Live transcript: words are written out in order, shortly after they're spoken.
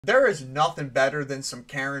There is nothing better than some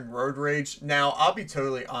Karen road rage. Now, I'll be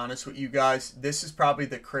totally honest with you guys. This is probably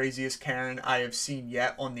the craziest Karen I have seen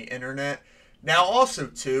yet on the internet. Now, also,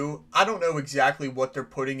 too, I don't know exactly what they're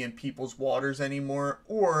putting in people's waters anymore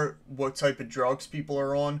or what type of drugs people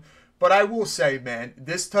are on. But I will say, man,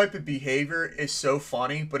 this type of behavior is so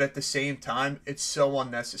funny, but at the same time, it's so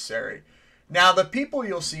unnecessary. Now, the people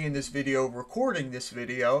you'll see in this video recording this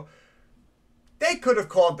video, they could have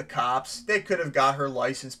called the cops. They could have got her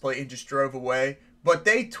license plate and just drove away. But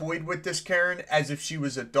they toyed with this Karen as if she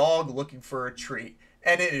was a dog looking for a treat.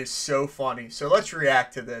 And it is so funny. So let's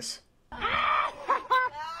react to this.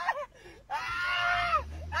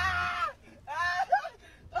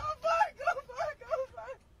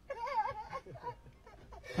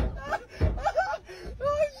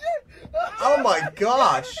 Oh my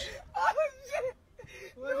gosh.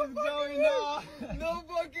 What is going on? No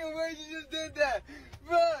fucking way you just did that.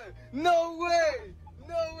 Bro, no way.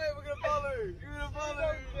 No way we're gonna follow her. You're gonna follow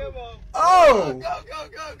her. Oh! Go.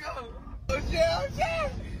 Oh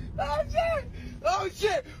shit. Oh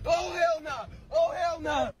shit. Oh hell no. Oh hell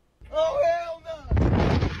no. Oh hell no.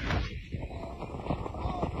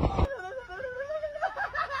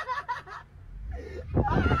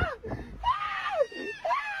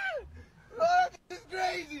 Oh, this is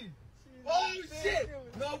crazy. Oh shit!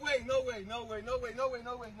 No way.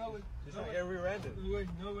 Just like every random.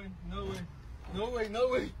 No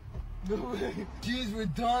way. Jeez,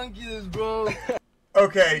 ridiculous, bro.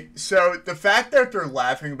 Okay, so the fact that they're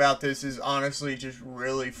laughing about this is honestly just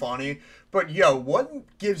really funny. But yo,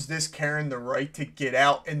 what gives this Karen the right to get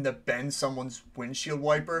out and to bend someone's windshield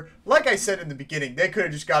wiper? Like I said in the beginning, they could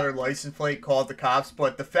have just got her license plate, called the cops,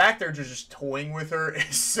 but the fact they're just toying with her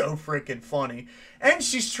is so freaking funny. And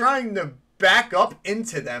she's trying to back up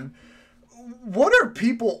into them. What are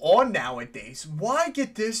people on nowadays? Why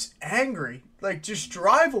get this angry? Like, just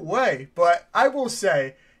drive away. But I will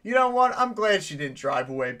say, you know what? I'm glad she didn't drive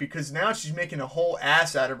away, because now she's making a whole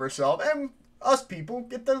ass out of herself, and us people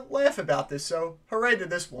get to laugh about this. So, hooray to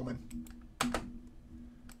this woman.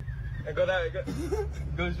 And go that way.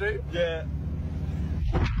 Go straight? Yeah.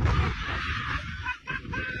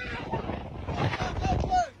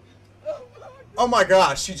 Oh my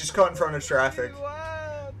gosh, she just cut in front of traffic.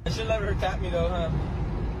 I should let her tap me though, huh?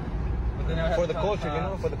 But then I have For to the call culture, you know?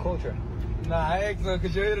 cops. For the culture. Nah, I ain't so,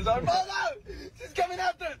 cause your haters are. Oh no! She's coming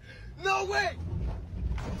after! No way!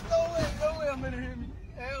 No way, I'm letting her hit me.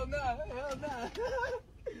 Hell nah.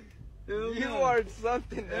 You are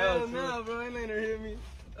something Hell else. no, bro, I ain't letting her hit me.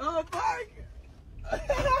 Oh fuck!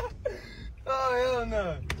 Oh hell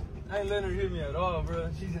no. I ain't letting her hit me at all, bro.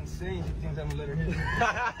 She's insane. She thinks I'm gonna let her hit me.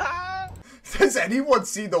 Does anyone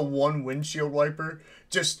see the one windshield wiper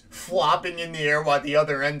just flopping in the air while the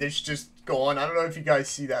other end is just gone? I don't know if you guys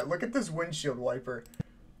see that. Look at this windshield wiper.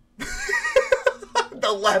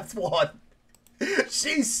 The left one.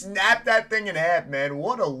 She snapped that thing in half, man.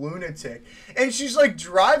 What a lunatic. And she's like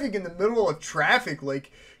driving in the middle of traffic.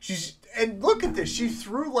 Like, and look at this. She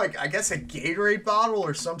threw, like, I guess a Gatorade bottle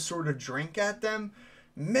or some sort of drink at them.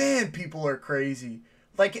 Man, people are crazy.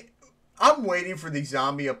 Like, I'm waiting for the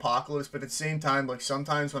zombie apocalypse, but at the same time, like,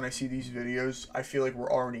 sometimes when I see these videos, I feel like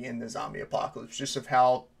we're already in the zombie apocalypse, just of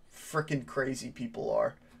how freaking crazy people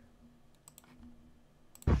are.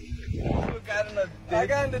 I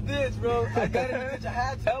got in the ditch, bro. I got in the ditch. I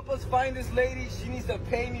had to help us find this lady. She needs to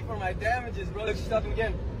pay me for my damages, bro. Look, she's stopping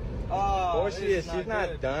again. Oh, Or she is. She's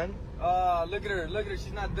not done. Look at her.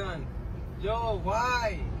 She's not done. Yo,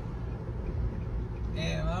 why?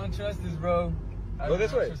 Damn, I don't trust this, bro. Go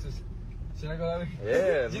this way. Should I go that way?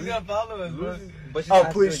 Yeah. She's gonna follow us, bro. But she's Oh,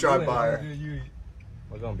 not please still drive doing by it. her.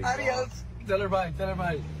 We're gonna be Adios. Tell her bye.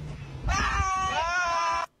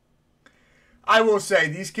 I will say,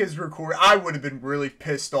 these kids record. I would have been really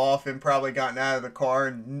pissed off and probably gotten out of the car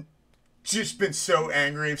and just been so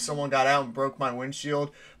angry if someone got out and broke my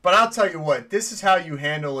windshield. But I'll tell you what, this is how you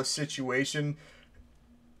handle a situation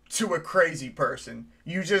to a crazy person.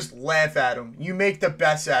 You just laugh at them. You make the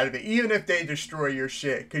best out of it, even if they destroy your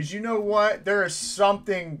shit. Because you know what? There is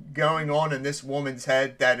something going on in this woman's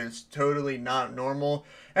head that is totally not normal.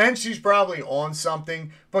 And she's probably on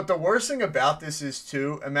something. But the worst thing about this is,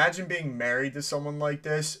 too, imagine being married to someone like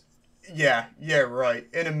this. Yeah, right.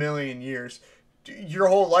 In a million years, your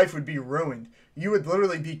whole life would be ruined. You would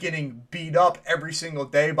literally be getting beat up every single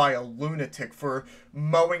day by a lunatic for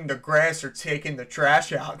mowing the grass or taking the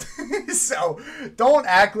trash out. So, don't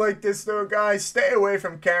act like this, though, guys. Stay away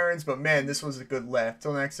from Karens. But, man, this was a good laugh.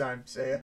 Till next time, see ya.